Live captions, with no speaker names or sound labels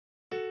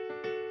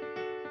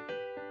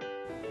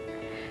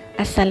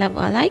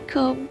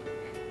Assalamualaikum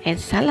and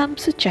Salam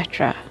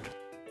Sejahtera.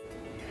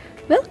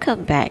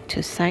 Welcome back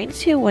to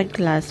Science Year 1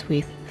 class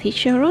with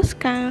Teacher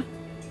Roska.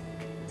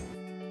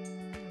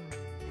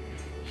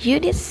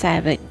 Unit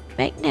 7,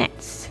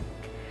 Magnets.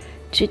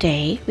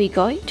 Today we're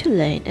going to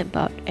learn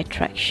about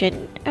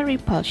attraction and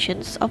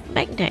repulsions of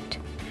magnet.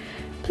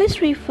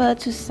 Please refer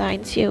to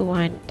Science Year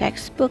 1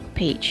 textbook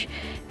page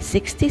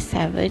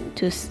 67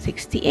 to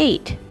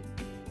 68.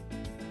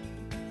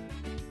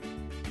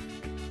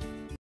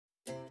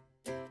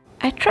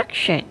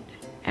 Attraction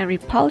and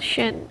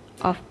repulsion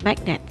of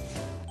magnets.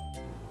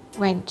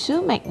 When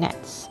two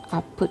magnets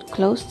are put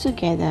close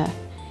together,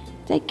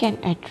 they can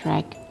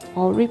attract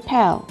or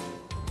repel.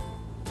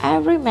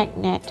 Every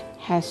magnet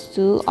has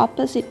two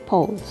opposite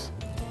poles,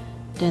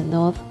 the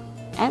north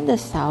and the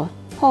south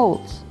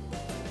poles.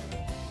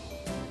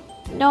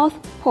 North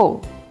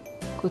Pole,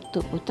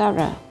 Kutub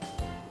Utara.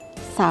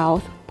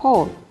 South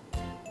Pole,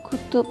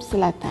 Kutub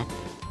Selatan.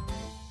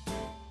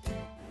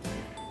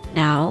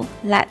 Now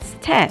let's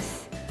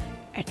test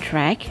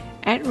attract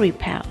and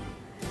repel.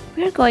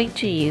 We are going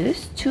to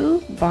use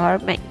two bar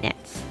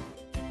magnets.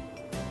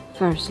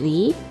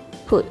 Firstly,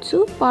 put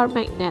two bar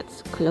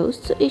magnets close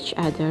to each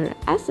other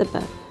as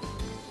above.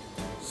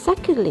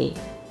 Secondly,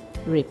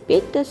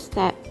 repeat the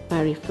step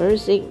by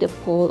reversing the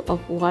pole of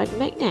one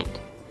magnet.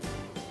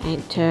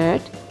 And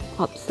third,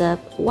 observe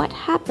what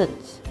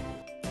happens.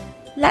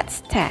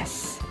 Let's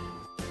test.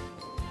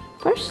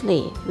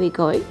 Firstly, we're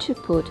going to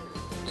put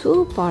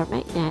two bar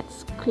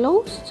magnets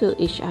close to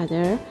each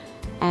other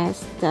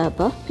as the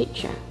above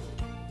picture.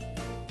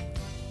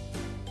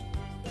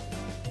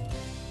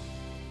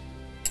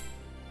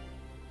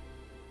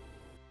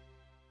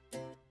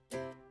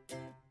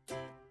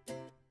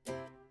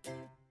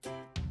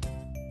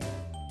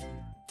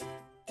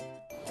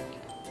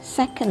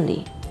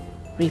 Secondly,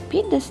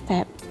 repeat the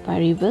step by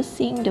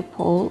reversing the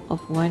pole of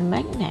one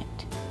magnet.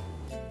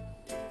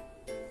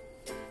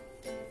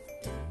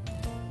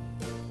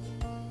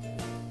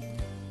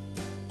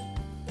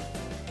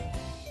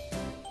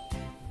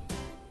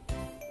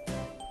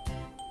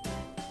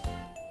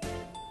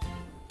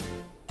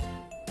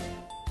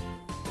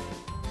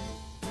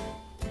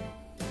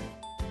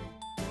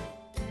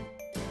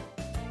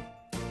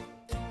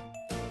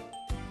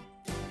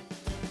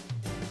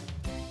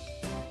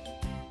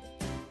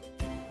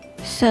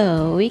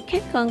 So we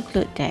can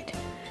conclude that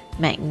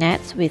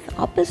magnets with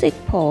opposite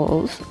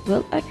poles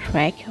will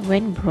attract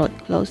when brought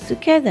close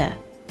together.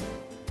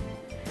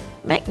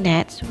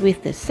 Magnets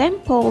with the same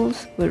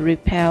poles will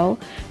repel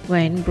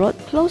when brought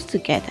close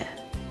together.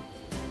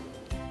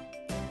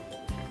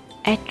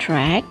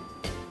 Attract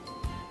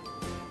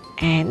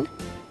and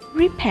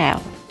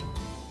repel.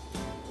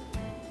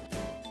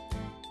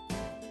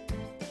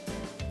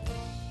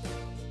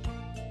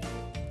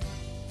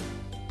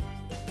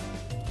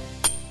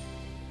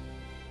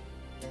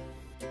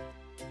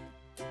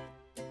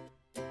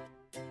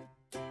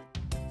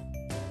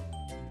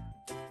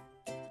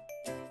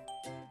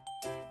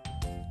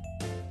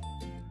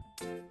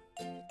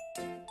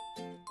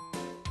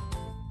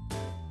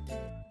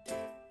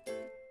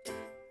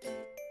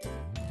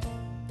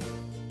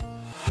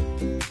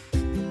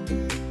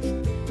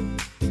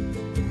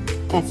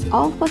 That's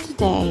all for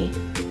today.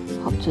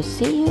 Hope to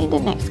see you in the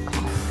next class.